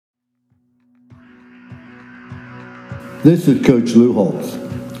This is Coach Lou Holtz,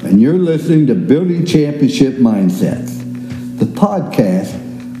 and you're listening to Building Championship Mindsets, the podcast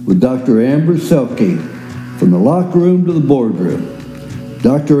with Dr. Amber Selke, from the locker room to the boardroom.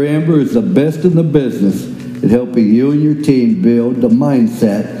 Dr. Amber is the best in the business at helping you and your team build the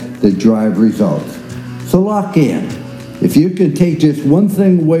mindset that drive results. So lock in. If you can take just one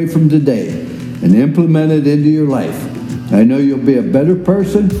thing away from today and implement it into your life, I know you'll be a better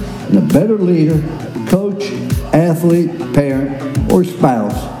person and a better leader, coach, athlete, parent, or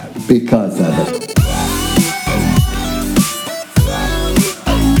spouse because of it.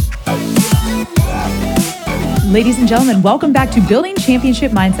 Ladies and gentlemen, welcome back to Building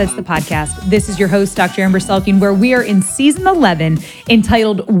Championship Mindsets, the podcast. This is your host, Dr. Amber Selke, where we are in season 11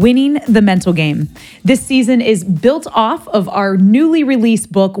 entitled Winning the Mental Game. This season is built off of our newly released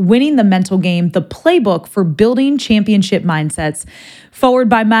book, Winning the Mental Game, the playbook for building championship mindsets. Forward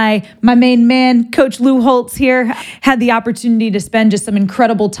by my main man, Coach Lou Holtz here. Had the opportunity to spend just some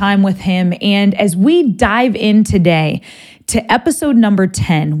incredible time with him. And as we dive in today to episode number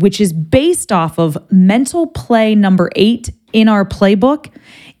 10, which is based off of mental play number 8 in our playbook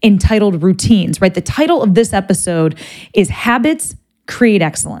entitled Routines, right? The title of this episode is Habits Create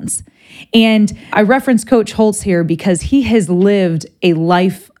Excellence. And I reference Coach Holtz here because he has lived a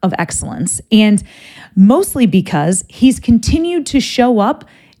life of excellence, and mostly because he's continued to show up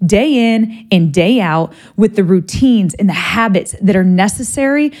day in and day out with the routines and the habits that are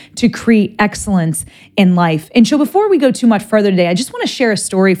necessary to create excellence in life. And so before we go too much further today, I just want to share a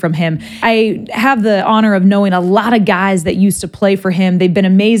story from him. I have the honor of knowing a lot of guys that used to play for him. They've been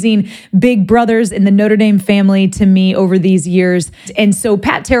amazing big brothers in the Notre Dame family to me over these years. And so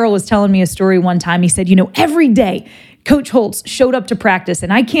Pat Terrell was telling me a story one time. He said, every day, Coach Holtz showed up to practice,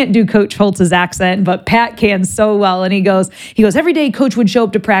 and I can't do Coach Holtz's accent, but Pat can so well. And he goes, every day Coach would show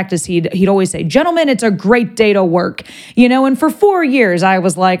up to practice, he'd always say, "Gentlemen, it's a great day to work." And for 4 years, I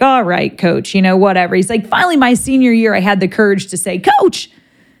was like, all right, Coach, whatever. He's like, finally, my senior year, I had the courage to say, "Coach,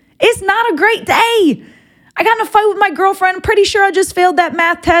 it's not a great day. I got in a fight with my girlfriend. Pretty sure I just failed that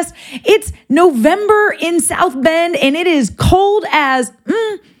math test. It's November in South Bend, and it is cold as, it's not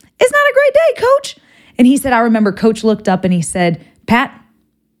a great day, Coach." And he said, I remember Coach looked up and he said, "Pat,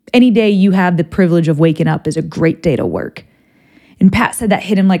 any day you have the privilege of waking up is a great day to work." And Pat said that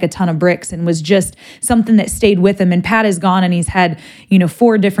hit him like a ton of bricks and was just something that stayed with him. And Pat is gone and he's had,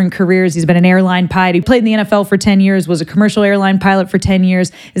 4 different careers. He's been an airline pilot. He played in the NFL for 10 years, was a commercial airline pilot for 10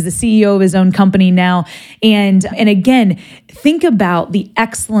 years, is the CEO of his own company now. And again, think about the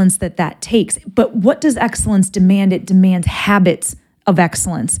excellence that takes. But what does excellence demand? It demands habits of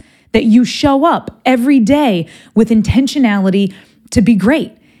excellence, that you show up every day with intentionality to be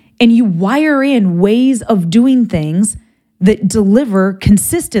great. And you wire in ways of doing things that deliver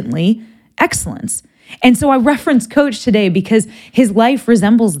consistently excellence. And so I reference Coach today because his life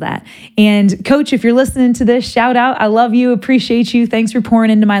resembles that. And Coach, if you're listening to this, shout out. I love you, appreciate you. Thanks for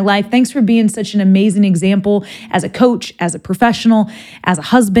pouring into my life. Thanks for being such an amazing example as a coach, as a professional, as a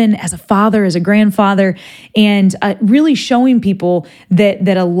husband, as a father, as a grandfather, and really showing people that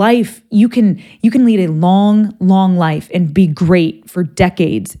a life, you can lead a long, long life and be great for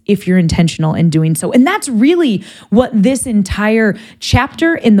decades if you're intentional in doing so. And that's really what this entire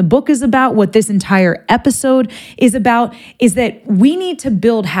chapter in the book is about, what this entire episode is about, is that we need to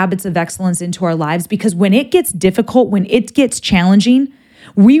build habits of excellence into our lives, because when it gets difficult, when it gets challenging,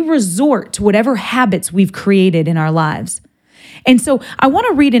 we resort to whatever habits we've created in our lives. And so I want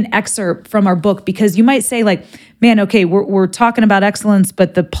to read an excerpt from our book, because you might say, like, man, okay, we're talking about excellence,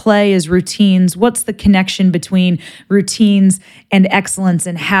 but the play is routines. What's the connection between routines and excellence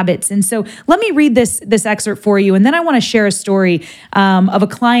and habits? And so let me read this excerpt for you. And then I want to share a story of a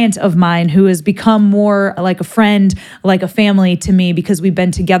client of mine who has become more like a friend, like a family to me, because we've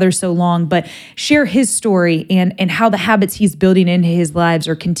been together so long, but share his story and how the habits he's building into his lives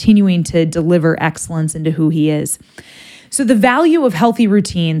are continuing to deliver excellence into who he is. So the value of healthy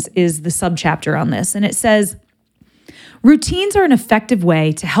routines is the subchapter on this. And it says, routines are an effective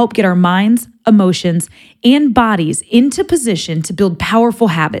way to help get our minds, emotions, and bodies into position to build powerful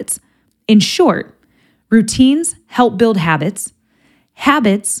habits. In short, routines help build habits.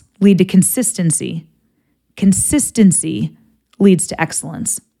 Habits lead to consistency. Consistency leads to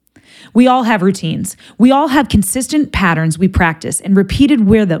excellence. We all have routines. We all have consistent patterns we practice and repeated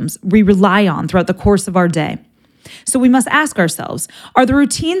rhythms we rely on throughout the course of our day. So we must ask ourselves, are the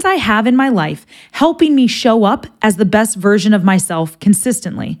routines I have in my life helping me show up as the best version of myself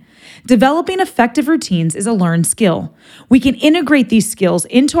consistently? Developing effective routines is a learned skill. We can integrate these skills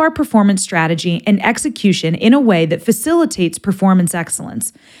into our performance strategy and execution in a way that facilitates performance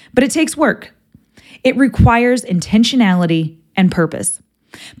excellence. But it takes work. It requires intentionality and purpose.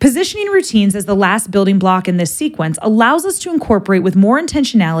 Positioning routines as the last building block in this sequence allows us to incorporate with more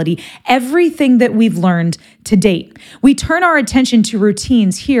intentionality everything that we've learned to date. We turn our attention to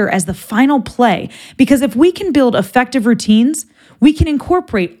routines here as the final play, because if we can build effective routines, we can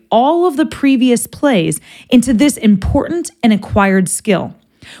incorporate all of the previous plays into this important and acquired skill.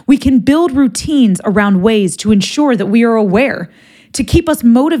 We can build routines around ways to ensure that we are aware, to keep us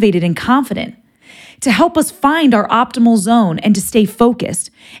motivated and confident, to help us find our optimal zone and to stay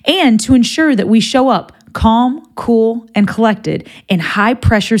focused, and to ensure that we show up calm, cool, and collected in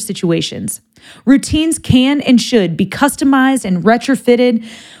high-pressure situations. Routines can and should be customized and retrofitted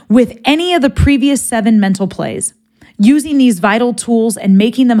with any of the previous 7 mental plays. Using these vital tools and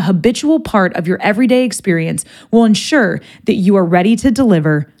making them a habitual part of your everyday experience will ensure that you are ready to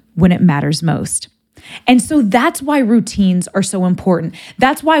deliver when it matters most. And so that's why routines are so important.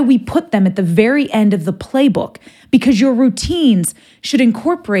 That's why we put them at the very end of the playbook, because your routines should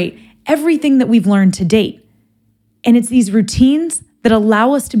incorporate everything that we've learned to date. And it's these routines that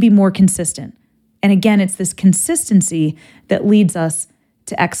allow us to be more consistent. And again, it's this consistency that leads us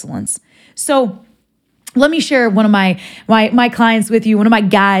to excellence. So let me share one of my clients with you, one of my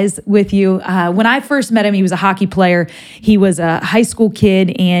guys with you. When I first met him, he was a hockey player. He was a high school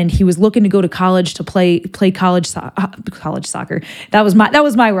kid, and he was looking to go to college to play college soccer. That was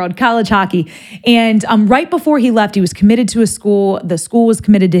my world, college hockey. And right before he left, he was committed to a school. The school was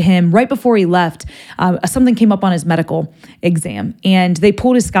committed to him. Right before he left, something came up on his medical exam, and they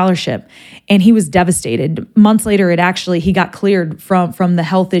pulled his scholarship, and he was devastated. Months later, he got cleared from the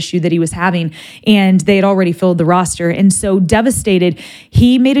health issue that he was having, and they had already filled the roster. And so devastated,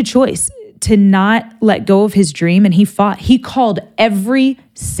 he made a choice to not let go of his dream, and he fought. He called every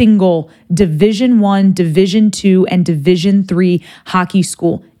single Division I, Division II, and Division III hockey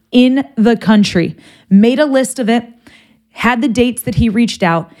school in the country, made a list of it, had the dates that he reached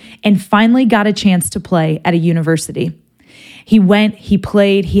out, and finally got a chance to play at a university. He went, he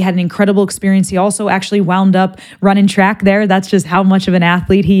played, he had an incredible experience. He also actually wound up running track there. That's just how much of an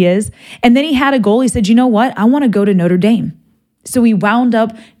athlete he is. And then he had a goal. He said, you know what? I want to go to Notre Dame. So he wound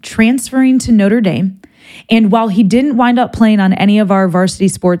up transferring to Notre Dame. And while he didn't wind up playing on any of our varsity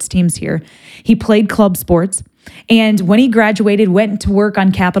sports teams here, he played club sports. And when he graduated, went to work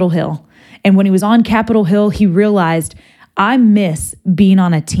on Capitol Hill. And when he was on Capitol Hill, he realized, I miss being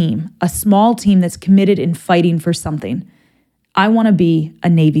on a team, a small team that's committed in fighting for something. I want to be a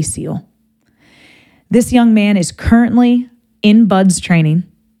Navy SEAL. This young man is currently in BUD/S training,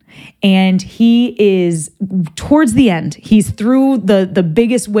 and he is towards the end. He's through the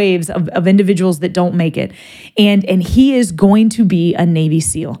biggest waves of individuals that don't make it, and he is going to be a Navy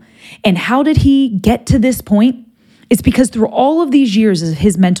SEAL. And how did he get to this point? It's because through all of these years of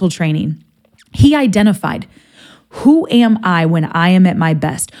his mental training, he identified, who am I when I am at my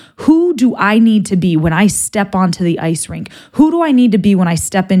best? Who do I need to be when I step onto the ice rink? Who do I need to be when I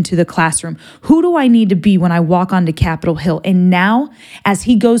step into the classroom? Who do I need to be when I walk onto Capitol Hill? And now, as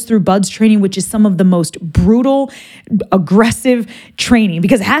he goes through BUD/S training, which is some of the most brutal, aggressive training,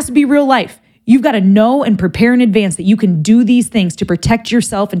 because it has to be real life. You've got to know and prepare in advance that you can do these things to protect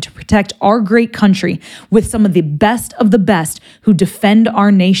yourself and to protect our great country with some of the best who defend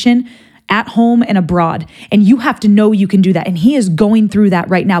our nation at home and abroad. And you have to know you can do that. And he is going through that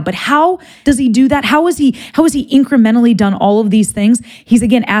right now. But how does he do that? How has he incrementally done all of these things? He's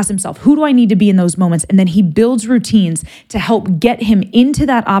again asked himself, who do I need to be in those moments? And then he builds routines to help get him into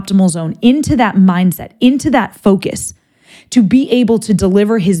that optimal zone, into that mindset, into that focus, to be able to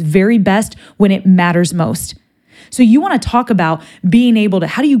deliver his very best when it matters most. So you want to talk about being able to,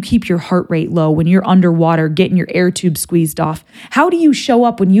 how do you keep your heart rate low when you're underwater, getting your air tube squeezed off? How do you show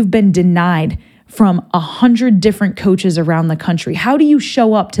up when you've been denied from 100 different coaches around the country? How do you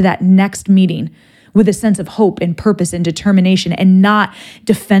show up to that next meeting with a sense of hope and purpose and determination and not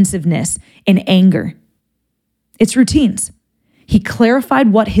defensiveness and anger? It's routines. He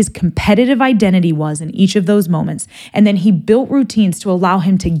clarified what his competitive identity was in each of those moments, and then he built routines to allow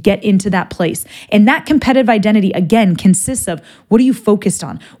him to get into that place. And that competitive identity, again, consists of, what are you focused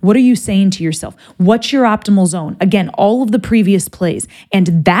on? What are you saying to yourself? What's your optimal zone? Again, all of the previous plays.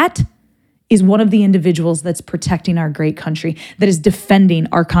 And that is one of the individuals that's protecting our great country, that is defending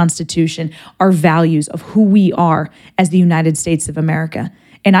our Constitution, our values of who we are as the United States of America.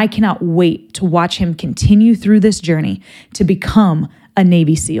 And I cannot wait to watch him continue through this journey to become a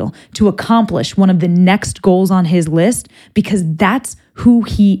Navy SEAL, to accomplish one of the next goals on his list, because that's who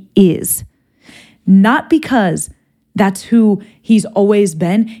he is. Not because that's who he's always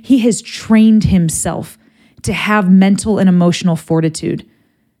been. He has trained himself to have mental and emotional fortitude,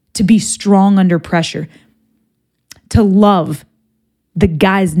 to be strong under pressure, to love the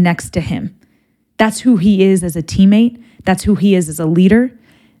guys next to him. That's who he is as a teammate. That's who he is as a leader.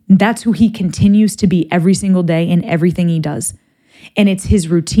 That's who he continues to be every single day in everything he does. And it's his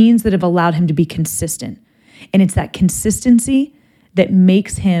routines that have allowed him to be consistent. And it's that consistency that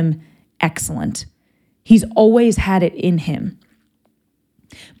makes him excellent. He's always had it in him.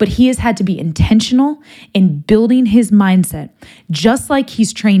 But he has had to be intentional in building his mindset, just like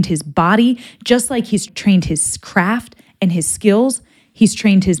he's trained his body, just like he's trained his craft and his skills, he's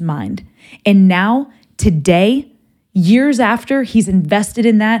trained his mind. And now, today, years after he's invested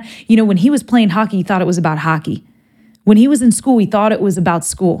in that, when he was playing hockey, he thought it was about hockey. When he was in school, he thought it was about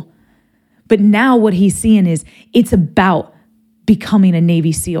school. But now what he's seeing is it's about becoming a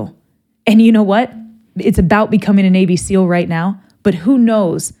Navy SEAL. And you know what? It's about becoming a Navy SEAL right now, but who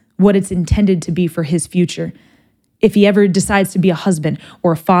knows what it's intended to be for his future. If he ever decides to be a husband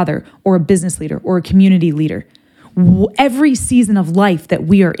or a father or a business leader or a community leader. Every season of life that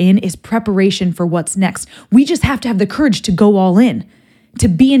we are in is preparation for what's next. We just have to have the courage to go all in, to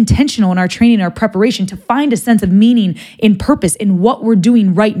be intentional in our training, our preparation, to find a sense of meaning in purpose in what we're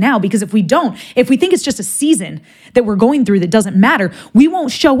doing right now. Because if we think it's just a season that we're going through that doesn't matter, we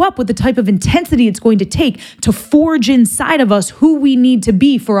won't show up with the type of intensity it's going to take to forge inside of us who we need to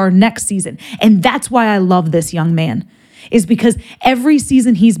be for our next season. And that's why I love this young man, is because every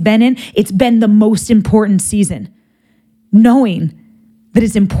season he's been in, it's been the most important season. Knowing that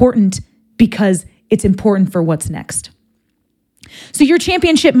it's important because it's important for what's next. So your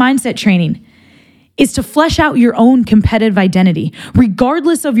championship mindset training is to flesh out your own competitive identity,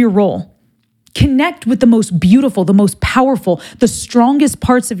 regardless of your role. Connect with the most beautiful, the most powerful, the strongest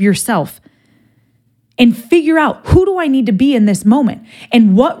parts of yourself, and figure out, who do I need to be in this moment?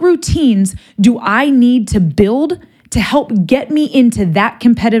 And what routines do I need to build to help get me into that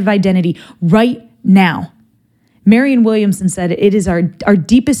competitive identity right now? Marianne Williamson said, it is our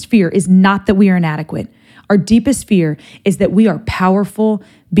deepest fear is not that we are inadequate. Our deepest fear is that we are powerful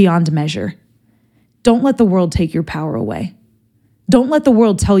beyond measure. Don't let the world take your power away. Don't let the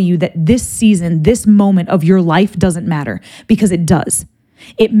world tell you that this season, this moment of your life doesn't matter, because it does.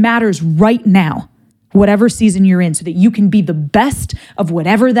 It matters right now, whatever season you're in, so that you can be the best of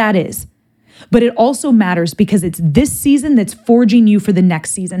whatever that is. But it also matters because it's this season that's forging you for the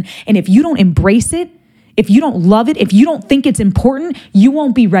next season. And if you don't embrace it, if you don't love it, if you don't think it's important, you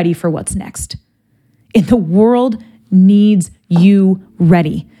won't be ready for what's next. And the world needs you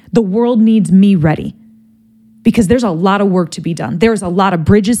ready. The world needs me ready, because there's a lot of work to be done. There's a lot of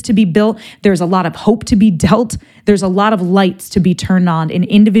bridges to be built. There's a lot of hope to be dealt. There's a lot of lights to be turned on in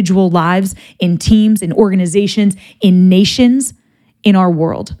individual lives, in teams, in organizations, in nations, in our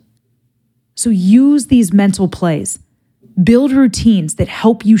world. So use these mental plays. Build routines that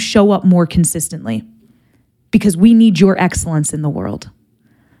help you show up more consistently, because we need your excellence in the world.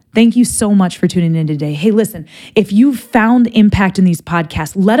 Thank you so much for tuning in today. Hey, listen, if you've found impact in these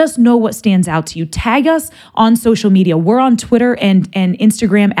podcasts, let us know what stands out to you. Tag us on social media. We're on Twitter and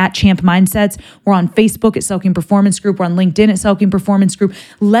Instagram at Champ Mindsets. We're on Facebook at Selking Performance Group. We're on LinkedIn at Selking Performance Group.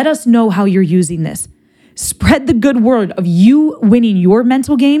 Let us know how you're using this. Spread the good word of you winning your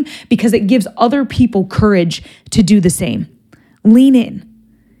mental game, because it gives other people courage to do the same. Lean in.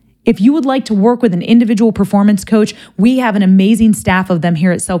 If you would like to work with an individual performance coach, we have an amazing staff of them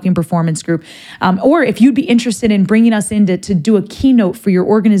here at Selking Performance Group. Or if you'd be interested in bringing us in to do a keynote for your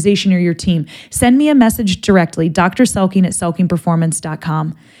organization or your team, send me a message directly, Dr. Selking at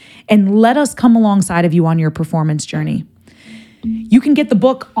selkingperformance.com, and let us come alongside of you on your performance journey. You can get the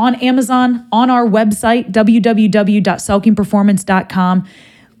book on Amazon, on our website, www.selkingperformance.com.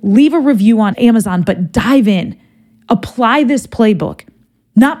 Leave a review on Amazon, but dive in. Apply this playbook.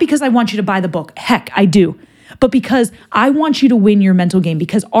 Not because I want you to buy the book. Heck, I do. But because I want you to win your mental game,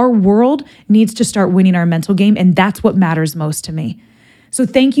 because our world needs to start winning our mental game, and that's what matters most to me. So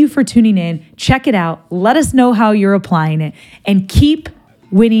thank you for tuning in. Check it out. Let us know how you're applying it, and keep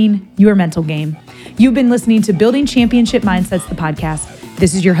winning your mental game. You've been listening to Building Championship Mindsets, the podcast.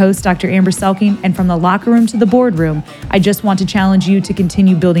 This is your host, Dr. Amber Selking, and from the locker room to the boardroom, I just want to challenge you to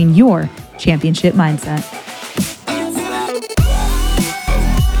continue building your championship mindset.